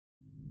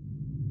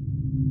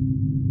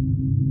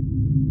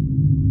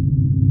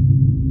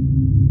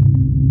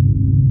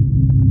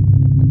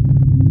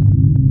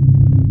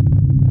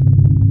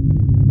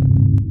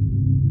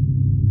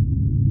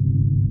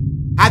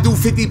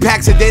50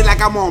 packs a day like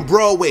I'm on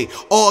Broadway.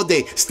 All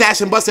day,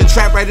 stash and bust a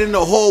trap right in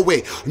the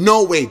hallway.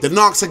 No way, the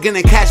knocks are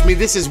gonna catch me,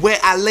 this is where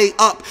I lay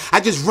up. I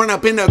just run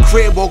up in the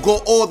crib or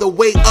go all the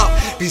way up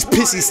these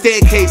pissy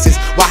staircases.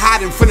 While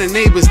hiding from the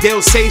neighbors,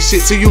 they'll say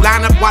shit. So you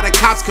line up while the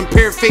cops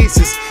compare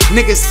faces.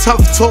 Niggas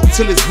tough talk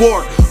till it's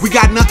war. We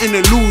got nothing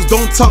to lose,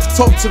 don't tough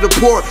talk to the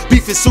poor.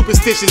 Beef is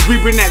superstitious,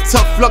 we bring that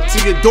tough luck to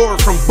your door.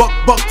 From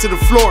buck to the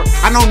floor.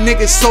 I know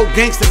niggas so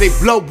gangster they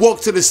blow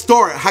walk to the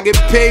store. I get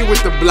paid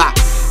with the block.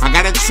 I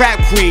got a trap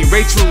queen,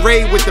 Rachel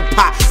Ray with the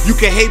pot. You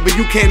can hate but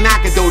you can't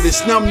knock it though. This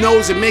snub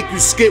nose and make you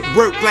skip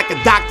work like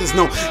a doctor's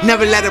note.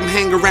 Never let them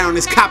hang around,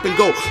 it's cop and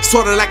go.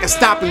 Sorta like a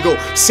stop and go.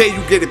 Say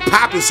you get it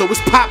poppin', so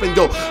it's poppin'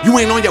 though. You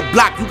ain't on your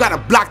block, you got a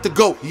block to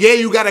go. Yeah,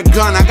 you got a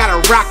gun, I got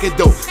a rocket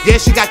though. Yeah,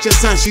 she got your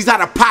son, she's out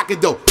of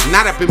pocket though.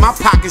 Not up in my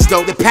pockets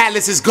though. The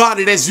palace is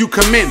guarded as you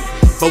come in.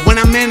 But when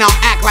I'm in, I'll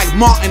act like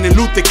Martin and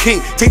Luther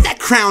King. Take that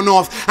crown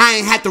off. I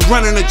ain't had to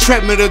run on a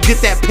treadmill to get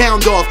that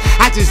pound off.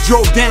 I just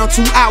drove down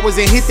 2 hours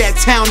and hit that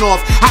town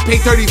off. I pay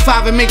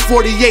 35 and make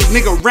 48,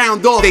 nigga,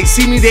 round off. They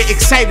see me, they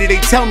excited,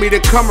 they tell me to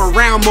come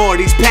around more.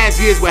 These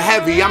past years were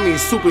heavy, I mean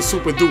super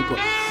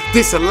duper.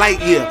 This a light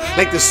year,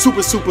 like the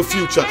super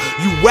future.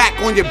 You whack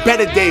on your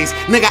better days.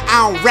 Nigga,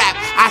 I don't rap,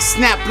 I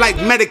snap like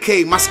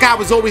Medicaid. My sky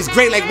was always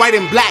gray like white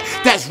and black,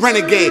 that's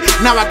renegade.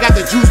 Now I got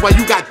the juice while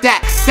you got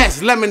that,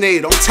 that's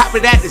lemonade. On top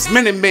of that, it's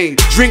Minute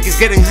Maid. Drink is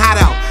getting hot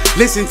out.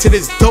 Listen to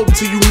this dope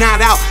till you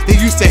not out. They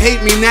used to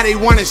hate me, now they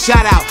want a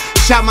shout out.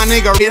 Shot my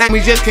nigga, we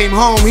just came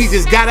home, he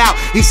just got out.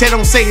 He said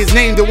don't say his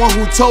name, the one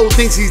who told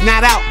thinks he's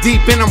not out.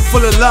 Deep in, I'm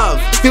full of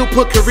love. Still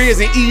put careers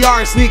in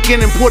ER, sneak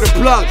in and pull the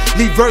plug.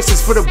 Leave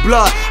verses for the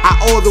blood, I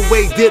all the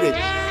way did it.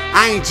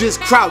 I ain't just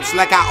crouched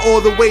like I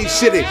all the way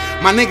shit it.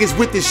 My niggas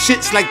with the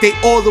shits like they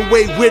all the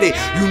way with it.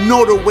 You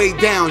know the way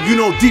down, you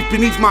know deep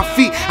beneath my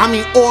feet, I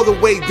mean all the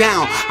way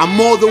down.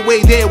 I'm all the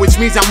way there, which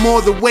means I'm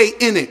all the way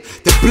in it.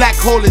 The black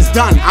hole is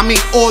done, I mean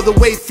all the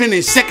way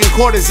finished. Second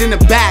quarter's in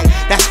the bag,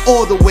 that's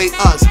all the way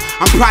us.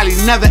 I'm probably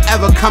never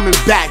ever coming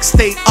back,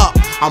 stay up,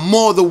 I'm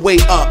all the way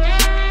up.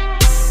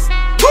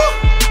 Woo!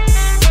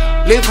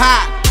 Live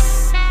high,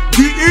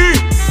 DE,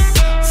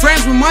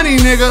 friends with money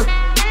nigga.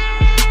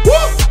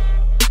 Woo!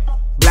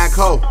 Black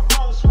hole.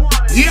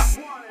 Yeah.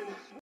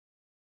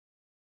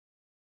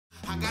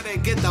 I gotta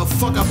get the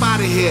fuck up out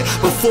of here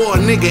before a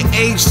nigga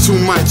age too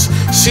much.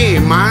 She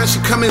ain't mine, she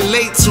coming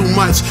late too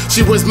much.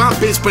 She was my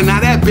bitch, but now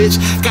that bitch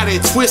got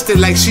it twisted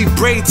like she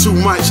braid too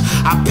much.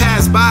 I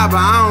pass by, but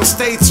I don't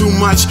stay too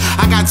much.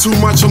 I got too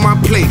much on my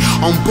plate.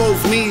 On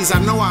both knees, I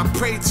know I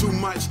pray too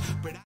much.